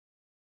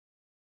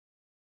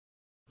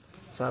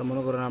Sir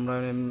মনে করেন আমরা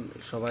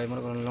সবাই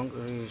মনে করেন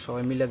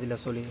সবাই মিল্লা দিলা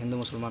চলি, হিন্দু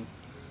মুসলমান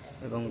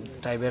এবং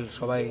ট্রাইবেল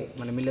সবাই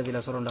মানে মিল্লা দিলা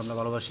চলনটা আমরা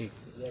ভালোবাসি।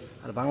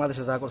 আর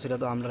বাংলাদেশে যা করছে এটা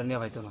তো আমরা নিয়ে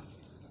হয়তো না,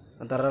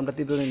 তারা আমরা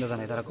তীব্র নিন্দা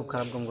জানাই, তারা খুব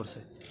খারাপ কাম করছে।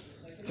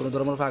 কোনো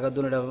ধর্মের আঘাত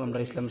দিন এটা আমরা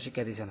ইসলাম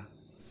শিক্ষা দিছে না।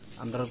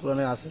 আমরা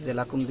কোরআনে আছে যে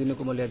লাকুম দিন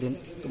কুমলিয়া দিন,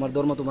 তোমার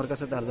ধর্ম তোমার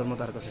কাছে, তার ধর্ম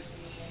তার কাছে।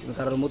 তুমি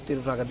কারোর মূর্তির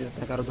উপর আঘাত দিতে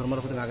না, কারোর ধর্মের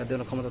প্রতি আঘাত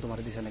দেওয়ার ক্ষমতা তোমার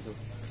দিছে না কেউ।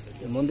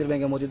 মন্দির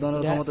ব্যাংকে মসজিদ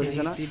বানানোর ক্ষমতা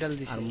দিছে না,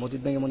 আর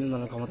মসজিদ ব্যাংকে মন্দির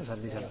বানানোর ক্ষমতা স্যার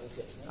দিছে না।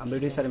 আমরা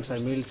এটাই স্যার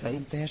মিল চাই,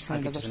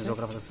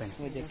 জোগ্রাফার চাই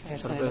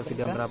সরকারের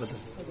সিটি আমরা আবেদন।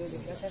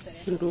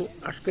 কিন্তু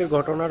আজকের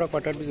ঘটনাটা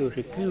কটার দিকে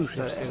হয়েছে? কি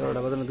হয়েছে?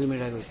 11টা বাজানো 2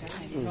 মিনিট আগে হয়েছে।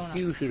 কি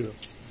হয়েছিল?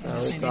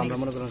 তো আমরা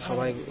মনে করেন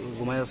সবাই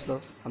ঘুমাই আসলো,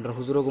 আমরা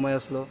হুজুরও ঘুমাই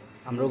আসলো,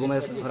 আমরাও ঘুমাই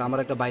আসলো। আমার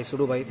একটা ভাই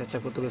ছোটো ভাই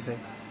পেচ্ছাপ করতে গেছে,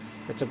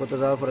 পেচ্ছাপ করতে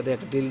যাওয়ার পরে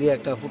একটা ডিল দিয়ে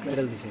একটা ফুট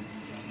লাইটাল দিছে।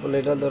 ফুট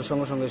লাইটাল দেওয়ার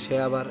সঙ্গে সঙ্গে সে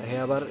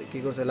আবার কী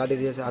করছে, লাঠি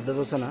দিয়েছে, আড্ডা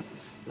ধরছে না,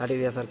 লাঠি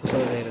দিয়ে স্যার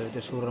কুচালে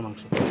দেয় শুয়োরের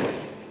মাংস।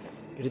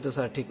 এটি তো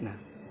স্যার ঠিক না।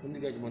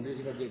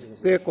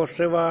 কে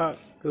করছে বা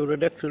কেউ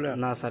দেখছিল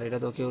না স্যার, এটা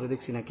তো কেউ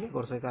দেখছি না, কে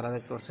করছে কারা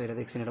করছে এটা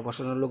দেখছি না। এটা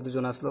প্রশাসনের লোক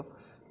 2জন আসলো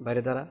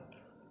বাইরে,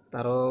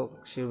 তারও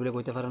সে বলে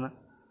কইতে পারে না।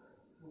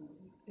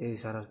 এই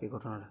স্যার আর কি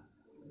ঘটনাটা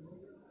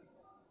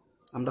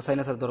আমরা চাই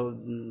না স্যার, ধরো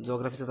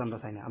জিওগ্রাফি তো আমরা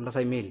চাই না, আমরা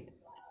চাই মিল।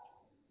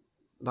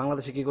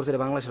 বাংলাদেশে কী করছে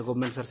এটা বাংলাদেশের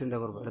গভর্নমেন্ট স্যার চিন্তা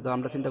করবো, এটা তো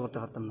আমরা চিন্তা করতে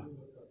পারতাম না।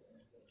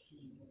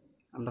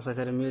 আমরা চাই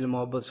স্যার মিল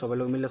মহব্বত, সবাই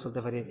লোক মিল্লা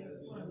চলতে পারি।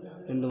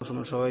 হিন্দু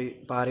মুসলমান সবাই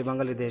পাহাড়ি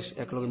বাঙালি দেশ,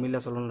 এক লোক মিল্লা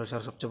চলানো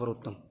স্যার সবচেয়ে বড়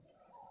উত্তম।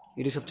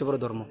 এটি সবচেয়ে বড়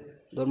ধর্ম।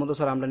 ধর্ম তো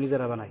স্যার আমরা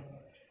নিজেরা বানাই।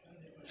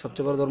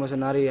 সবচেয়ে বড় ধর্ম হচ্ছে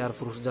নারী আর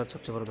পুরুষ জাত,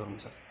 সবচেয়ে বড় ধর্ম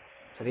স্যার।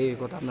 স্যার এই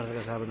কথা আপনার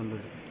কাছে আবেদন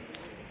করি।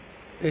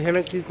 এখানে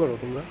কি করো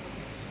তোমরা?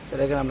 স্যার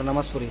এখানে আমরা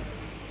নামাজ পড়ি,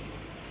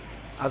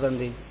 আজান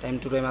দিই, টাইম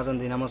টু টাইম আজান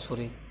দিই, নামাজ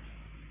পড়ি,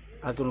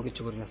 আর কোনো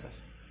কিছু করি না স্যার।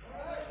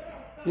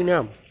 কি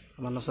নাম?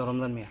 আমার নাম স্যার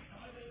রমজান মিয়া।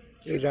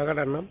 এই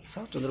জায়গাটার নাম?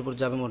 সাউথ চন্দ্রপুর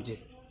জামে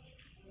মসজিদ।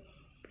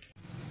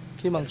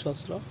 কি মাংস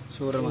আসলো?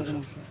 শুয়োরের মাংস।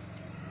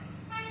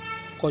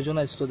 কয়জন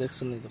আসলো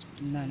দেখছেন?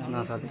 না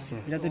স্যার দেখছি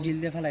না। এটা তো ডিল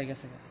দিয়ে ফেলাই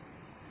গেছে।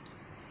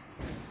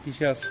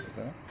 কিসে আসছে?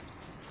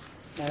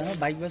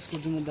 বাইক বাস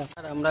কুটির মধ্যে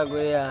আমরা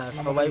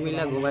সবাই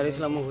মিলে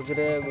ঘুমাইছিলাম,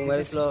 হুজুরে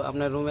ঘুমাইছিল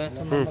আপনার রুমে।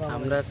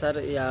 আমরা স্যার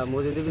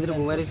মসজিদের ভিতরে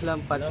ঘুমাইছিলাম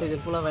 5-6 জন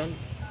পোলা বাইন।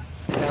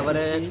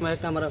 তারপরে এক সময়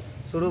একটা আমার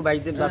শুরু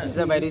বাইতে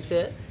বাতিসা বাইরেছে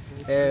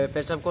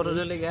পেশাব করার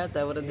লেগে।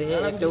 তারপরে দেহে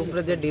একটা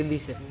উপরে দিয়ে ডিল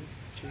দিছে,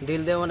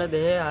 ডিল দিয়ে মানে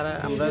দেহে আর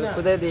আমরা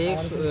কোথায় দিয়ে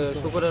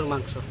শুকরের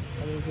মাংস।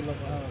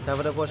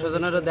 তারপরে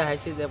প্রশাসনেরও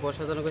দেখাইছি, যে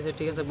প্রশাসন কইছে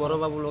ঠিক আছে, বড়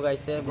বাবু লোক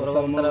আইছে, বড়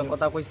বাবু তারা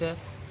কথা কইছে,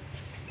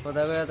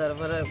 কথা কয়ে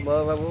তারপরে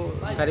বড় বাবু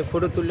গাড়ি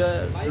ফটো তুলে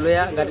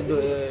লইয়া গাড়ি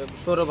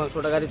শুয়োরের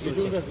মাংসটা গাড়ি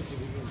তুলছে।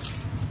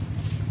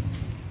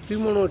 কি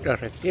মনে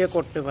হচ্ছে কে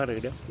করতে পারে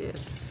এটা?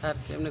 স্যার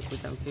কেমনে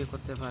কইতাম কে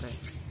করতে পারে,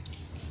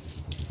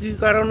 কি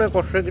কারণে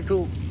করছে কিছু?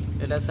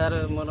 এটা স্যার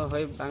মনে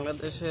হয়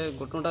বাংলাদেশের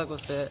ঘটনাটা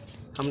করছে,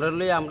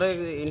 আমরা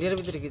ইন্ডিয়ার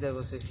ভিতরে কিতা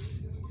করছে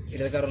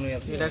এটার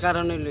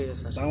কারণে লইয়া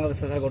স্যার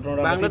বাংলাদেশের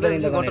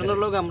বাংলাদেশের ঘটনার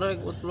লোক আমরা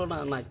তুলনা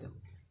নাই তো।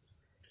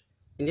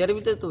 ইন্ডিয়ার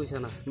ভিতরে তো হইছে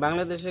না,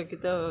 বাংলাদেশে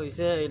কিতা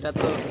হইছে এটা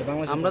তো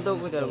আমরা তো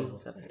কইতে পারবো না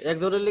স্যার।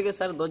 একজনের লিগে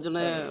স্যার 10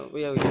 জনে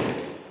ইয়া হইছে।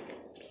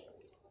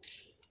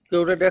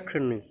 কেউ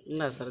দেখছেন নি?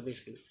 না স্যার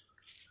দেখছি না।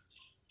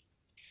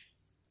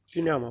 কি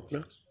নাম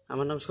আপনার?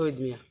 আমার নাম শহীদ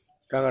মিয়া।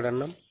 জায়গাটার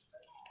নাম?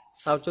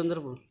 সাউথ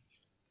চন্দ্রপুর।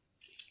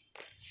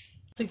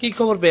 কি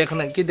খবর পেয়ে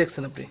এখানে কি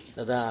দেখছেন আপনি?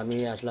 দাদা আমি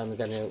আসলাম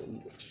এখানে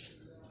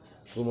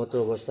ঘুমতো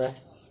অবস্থায়,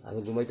 আমি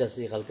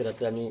ঘুমাইতেছি। কালকে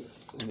রাতে আমি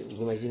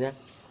ঘুমাইছি না,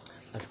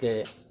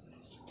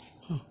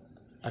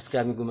 আজকে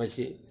আমি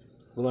ঘুমাইছি।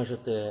 ঘুমাই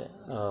সত্ত্বে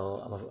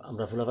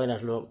আমরা ফুলা পাইন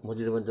আসলো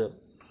মসজিদের মধ্যে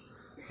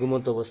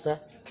ঘুমন্ত অবস্থা।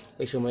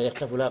 এই সময়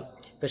একটা ফুলা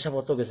পেশাব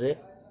করতে গেছে,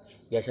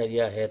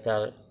 ইয়া হে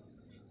তার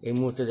এই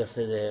মুহূর্তে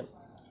যাচ্ছে যে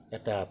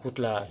একটা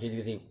পুতলা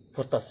হিদিগিরি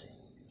ফরতাছে,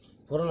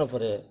 ফরানোর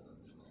পরে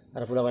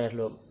আর ফুলা পাইন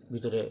আসলো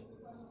ভিতরে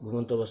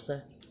ঘুমন্ত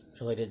অবস্থায়।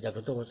 সবাই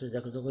জাগ্রত করছে,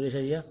 জাগ্রত করে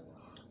এসে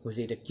বলছে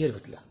এটা কিয়ের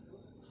পুতলা।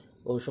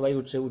 ও সবাই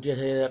উঠিয়ে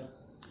এসে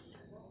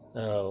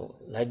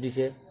লাইট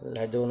দিছে,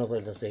 লাইট দেওয়ানোর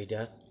পরে যাচ্ছে এইটা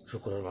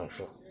শুকরের মাংস।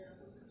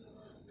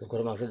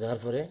 শুকরের মাংস দেওয়ার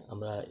পরে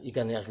আমরা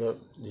এখানে আসলো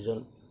 2জন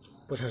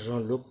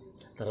প্রশাসনের লোক,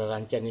 তারা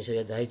রাঞ্চি নিয়ে এসে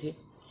দেখাইছি।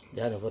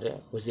 দেখানোর পরে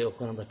বলছে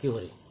ওখানে আমরা কী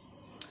করি,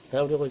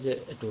 তারা উঠে বলছে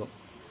একটু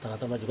তারা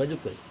তো আমরা যোগাযোগ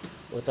করি।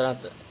 ও তারা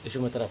এই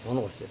সময় তারা ফোন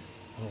করছে,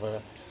 ফোন করা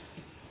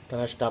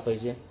তারা স্টাফ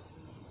হয়েছে,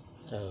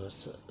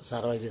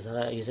 সারা হয়েছে,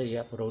 সারা এসে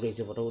ফটো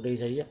উঠেছে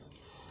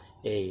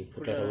এই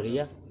ফটোটা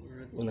উড়িয়া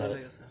ওনার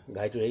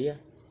গাড়িটা উড়াইয়া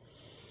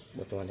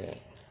বর্তমানে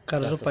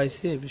কারোর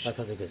পাইছে?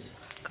 রাস্তা থেকে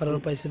কারোর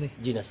পাইছে নি?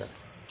 জি না স্যার,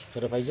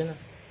 সেটা পাইছে না।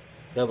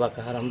 বা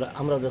কাহার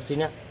আমরা যাচ্ছি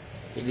না,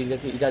 এদিক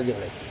থেকে ইটাল দিয়ে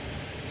ফেলাইছি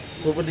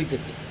পূর্ব দিক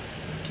থেকে।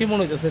 কি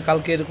মনে হচ্ছে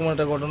কালকে এরকম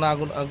একটা ঘটনা,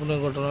 আগুনের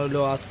ঘটনা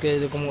হইলো, আজকে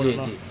এরকম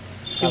ঘটনা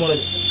কি মনে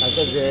হচ্ছে?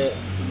 কালকে যে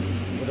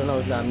ঘটনা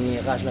হয়েছিল, আমি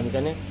একা আসলাম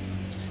এখানে,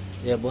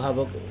 যে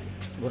ভয়াবহ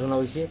ঘটনা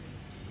হয়েছে।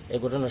 এই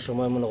ঘটনার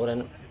সময় মনে করেন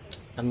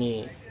আমি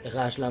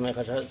একা আসলাম,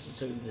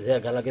 যে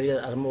গালাগালি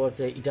আরম্ভ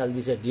করছে, ইটাল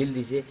দিছে, ডিল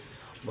দিছে,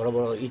 বড়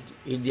বড়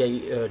ইট দিয়ে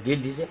ডিল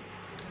দিছে।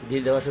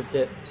 ডিল দেওয়া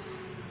সত্ত্বে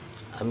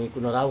আমি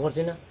কোনো রাও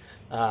করছি না।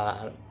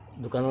 আর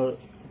দোকানের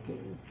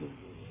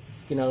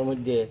কিনার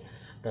মধ্যে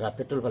তারা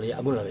পেট্রোল পালিয়ে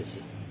আগুন লাগাইছে।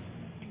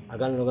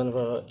 আগুন লাগানোর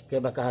পর কে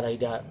বা কাহারা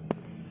এটা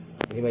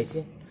নিমাইছে।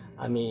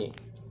 আমি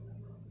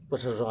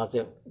প্রশাসনের কাছে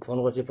ফোন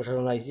করছি,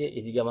 প্রশাসন আইছে।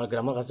 এদিকে আমার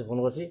গ্রামের কাছে ফোন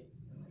করছি,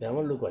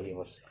 গ্রামের লোক আইয়ে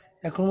করছে।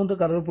 এখন মধ্যে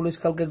কারোর পুলিশ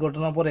কালকে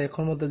ঘটনা পরে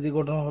এখন মধ্যে যে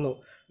ঘটনা হলো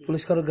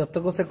পুলিশ কারো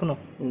গ্রেপ্তার করছে এখনো?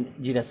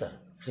 জি না স্যার,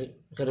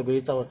 সেটা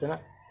বিরোধিতা করছে না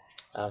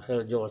আর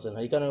সেটা জোর করছে না।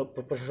 এখানে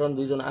প্রশাসন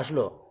 2 জন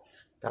আসলো,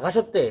 থাকা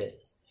সত্ত্বে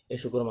এই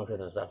শুকর মাংস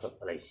তারা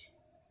ফেলাইছে।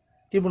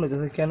 কি মনে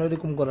হচ্ছে কেন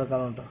এরকম করার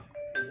কারণটা?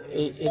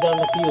 এটা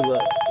আমরা কি হইব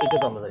এটা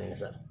তো আমরা জানি না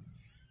স্যার।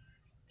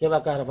 কে বা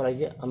কাহারা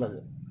ফেলাইছে আমরা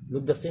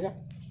লোক দেখছি না,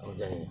 আমরা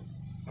জানি না।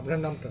 আপনার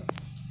নামটা?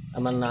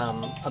 আমার নাম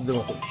আব্দুল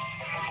মতিন।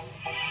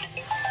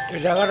 এই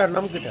জায়গাটার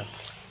নাম কিটা?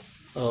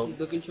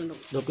 দক্ষিণ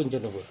দক্ষিণ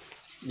চন্দ্রপুর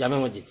জামে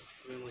মসজিদ।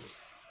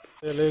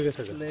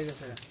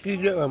 কি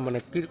মানে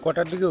কি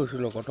কটার দিকে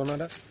হয়েছিল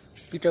ঘটনাটা?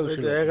 কিটা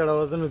হয়েছিল?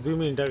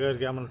 11:02 আগে আর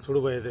কি আমার ছোট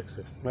ভাই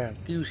দেখছে। হ্যাঁ,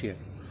 কি হয়েছে?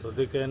 তো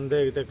দেখে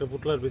দেয় এটা একটা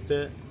পুটলার ভিতরে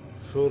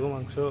সরু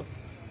মাংস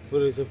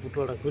করেছে,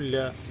 পুটলাটা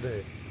খুললা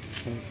দেয়।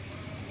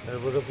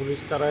 তারপরে পুলিশ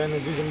তারা এনে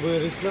 2 জন বইয়ে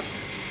দিছিল,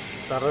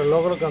 তারা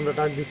লগে লগে আমরা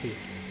ডাক দিছি,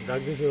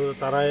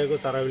 তারা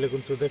তারা বলে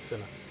কিন্তু দেখছে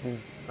না।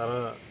 তারা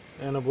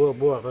এনে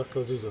বউ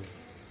আসলো 2 জন,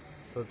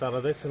 তো তারা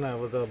দেখছে না।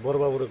 বড়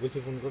বাবুরে কিছু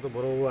ফোন করতো,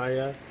 বড় বাবু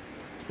আয়া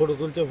ফটো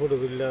তুলছে, ফটো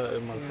তুললে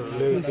মাংস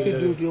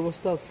ডিউটি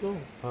অবস্থা আসলো।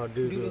 হ্যাঁ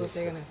ডিউটি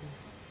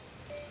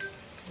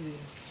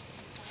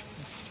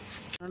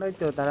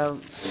তো তারা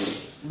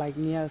বাইক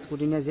নিয়ে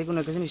স্কুটি নিয়ে যে কোনো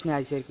একটা জিনিস নিয়ে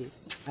আইসে আর কি,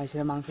 আইসে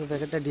মাংসের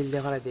প্যাকেটটা ঢিল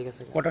দিয়ে ফেলাই দিয়ে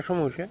গেছে। কটার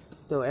সময় হয়েছে?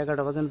 তো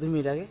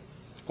 11:02 আগে।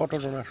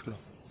 কতজন আসলো?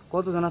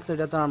 কতজন আসলো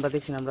এটা তো আমরা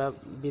দেখছি না, আমরা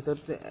ভিতর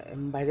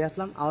বাইরে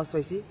আসলাম, আওয়াজ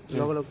পাইছি,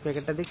 লগে লগে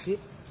প্যাকেটটা দেখছি,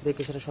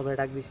 দেখে সেটা সবাই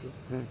ডাক দিছি,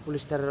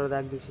 পুলিশ তারারও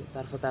ডাক দিছি।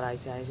 তারপর তারা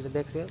আইসে সেটা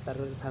দেখছে,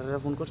 তারপরে স্যারেরা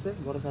ফোন করছে,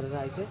 বড় স্যারেরা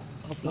আইসে।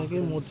 আপনাকে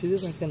মসজিদে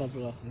থাকেন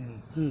আপনারা?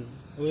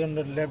 ওই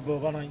আমরা ল্যাব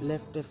বানাই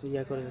লেফট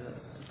ইয়া করে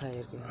খাই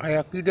আর কি।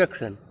 আয়া কি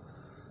দেখছেন?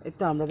 এই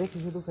তো আমরা দেখছি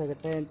শুধু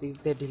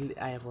প্যাকেটটা ঢিল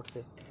আয়া পড়ছে,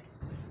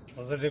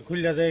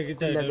 খুললা দেয় কি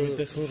খুলে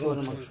দিয়ে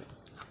শুয়োরের মাংস।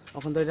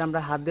 এখন তো এটা আমরা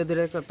হাত দিয়ে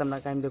ধরে করতাম না,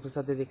 কাইম দেখো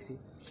সাথে দেখছি।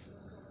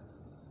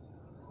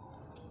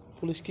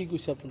 পুলিশ কি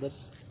কইছে আপনাদের?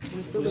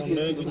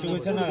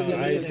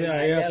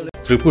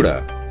 Tripura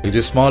is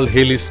a small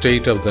hilly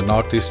state of the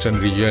northeastern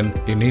region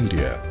in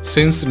India.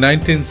 Since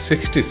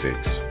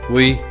 1966,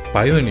 we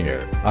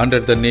pioneer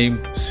under the name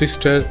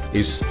Sister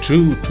is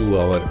true to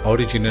our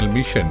original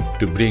mission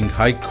to bring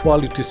high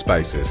quality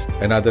spices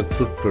and other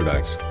fruit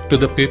products to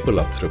the people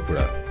of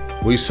Tripura.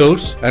 We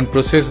source and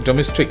process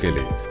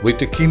domestically with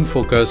a keen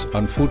focus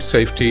on food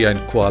safety and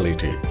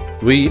quality.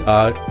 We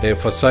are a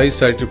FSI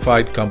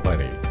certified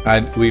company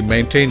and we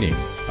maintaining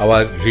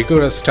our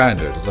rigorous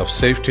standards of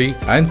safety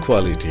and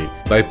quality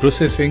by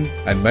processing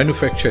and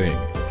manufacturing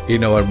in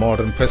our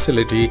modern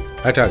facility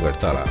at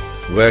Agartala,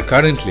 where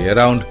currently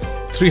around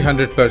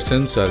 300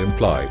 persons are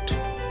employed.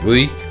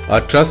 We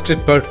are trusted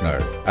partner,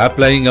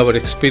 applying our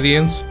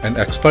experience and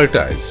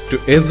expertise to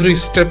every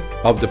step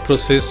of the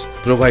process,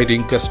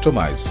 providing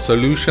customized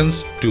solutions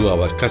to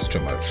our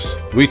customers.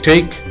 We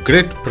take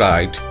great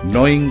pride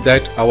knowing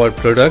that our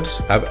products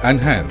have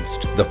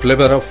enhanced the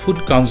flavor of food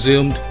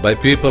consumed by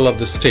people of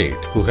the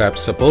state who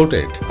have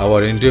supported our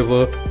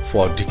endeavor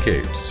for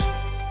decades.